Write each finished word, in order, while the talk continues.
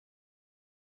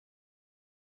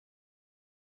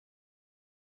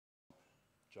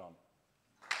John.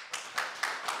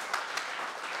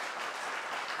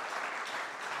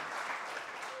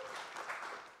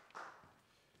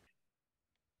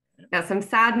 Yes, I'm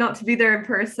sad not to be there in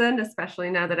person, especially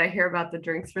now that I hear about the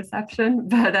drinks reception.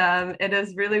 But it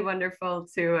is really wonderful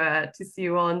to see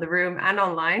you all in the room and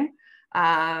online.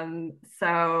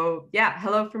 So yeah,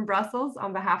 hello from Brussels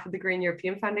on behalf of the Green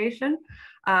European Foundation.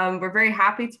 We're very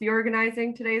happy to be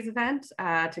organizing today's event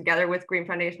together with Green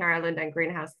Foundation Ireland and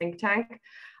Greenhouse Think Tank.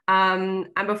 And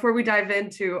before we dive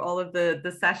into all of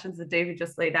the sessions that David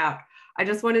just laid out, I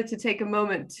just wanted to take a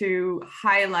moment to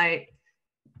highlight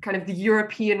kind of the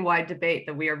European-wide debate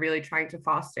that we are really trying to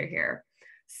foster here.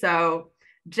 So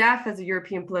GEF, as a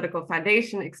European political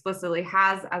foundation, explicitly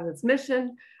has as its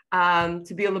mission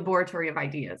to be a laboratory of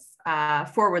ideas,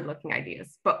 forward-looking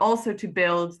ideas, but also to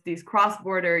build these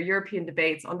cross-border European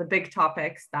debates on the big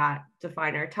topics that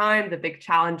define our time, the big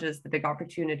challenges, the big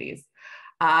opportunities.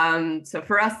 So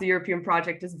for us, the European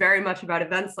project is very much about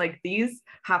events like these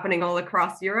happening all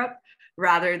across Europe,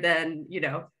 rather than,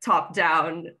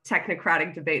 top-down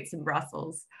technocratic debates in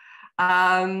Brussels.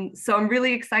 So I'm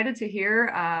really excited to hear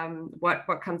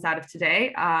what comes out of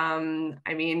today.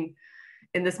 I mean,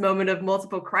 in this moment of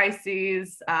multiple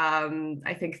crises,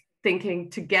 I think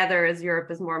thinking together as Europe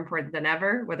is more important than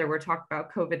ever, whether we're talking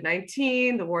about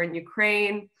COVID-19, the war in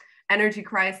Ukraine, energy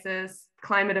crisis,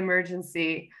 climate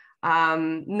emergency.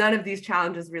 None of these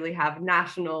challenges really have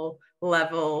national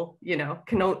level,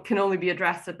 can only be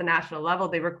addressed at the national level.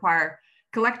 They require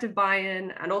collective buy-in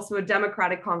and also a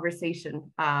democratic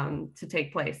conversation to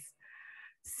take place.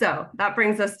 So that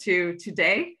brings us to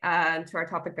today, to our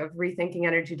topic of rethinking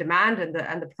energy demand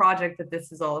and the project that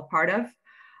this is all a part of.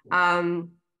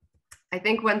 I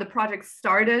think when the project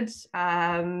started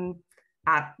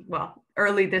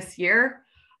early this year,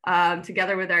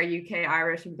 together with our UK,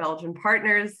 Irish, and Belgian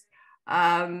partners,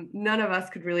 none of us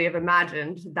could really have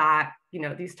imagined that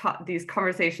these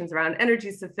conversations around energy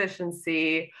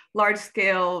sufficiency,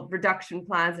 large-scale reduction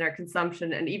plans in our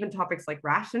consumption, and even topics like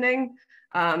rationing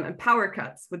and power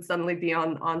cuts would suddenly be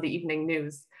on the evening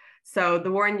news. So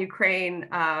the war in Ukraine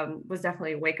was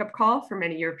definitely a wake-up call for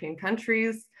many European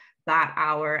countries that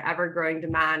our ever-growing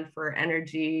demand for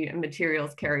energy and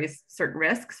materials carries certain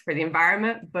risks for the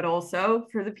environment, but also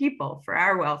for the people, for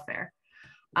our welfare.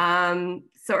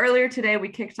 So earlier today, we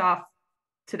kicked off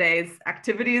today's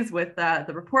activities with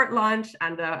the report launch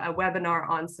and a webinar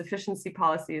on sufficiency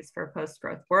policies for a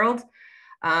post-growth world.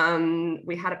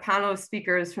 We had a panel of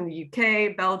speakers from the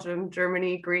UK, Belgium,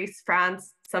 Germany, Greece,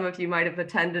 France. Some of you might have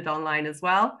attended online as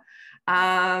well.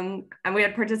 And we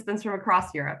had participants from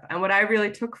across Europe. And what I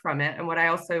really took from it, and what I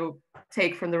also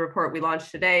take from the report we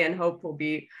launched today and hope will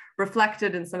be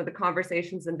reflected in some of the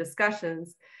conversations and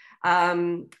discussions,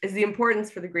 is the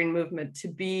importance for the Green movement to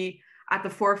be at the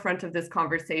forefront of this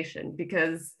conversation,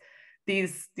 because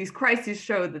these crises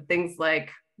show that things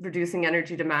like reducing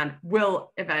energy demand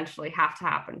will eventually have to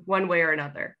happen one way or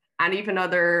another. And even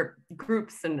other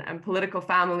groups and political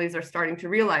families are starting to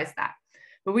realize that.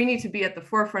 But we need to be at the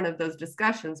forefront of those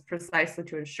discussions precisely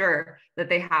to ensure that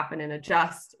they happen in a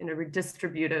just, in a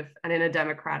redistributive, and in a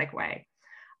democratic way.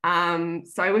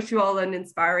 So I wish you all an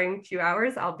inspiring few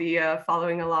hours. I'll be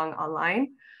following along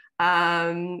online.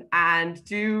 And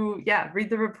read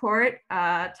the report,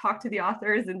 talk to the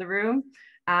authors in the room,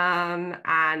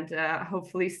 and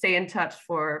hopefully stay in touch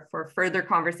for further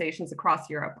conversations across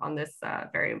Europe on this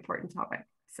very important topic.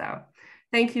 So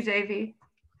thank you, JV.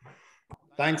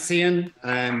 Thanks, Sien.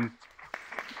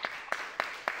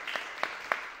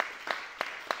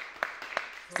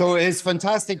 So it's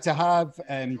fantastic to have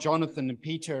Jonathan and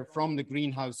Peter from the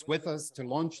Greenhouse with us to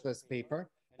launch this paper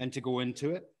and to go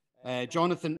into it.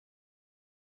 Jonathan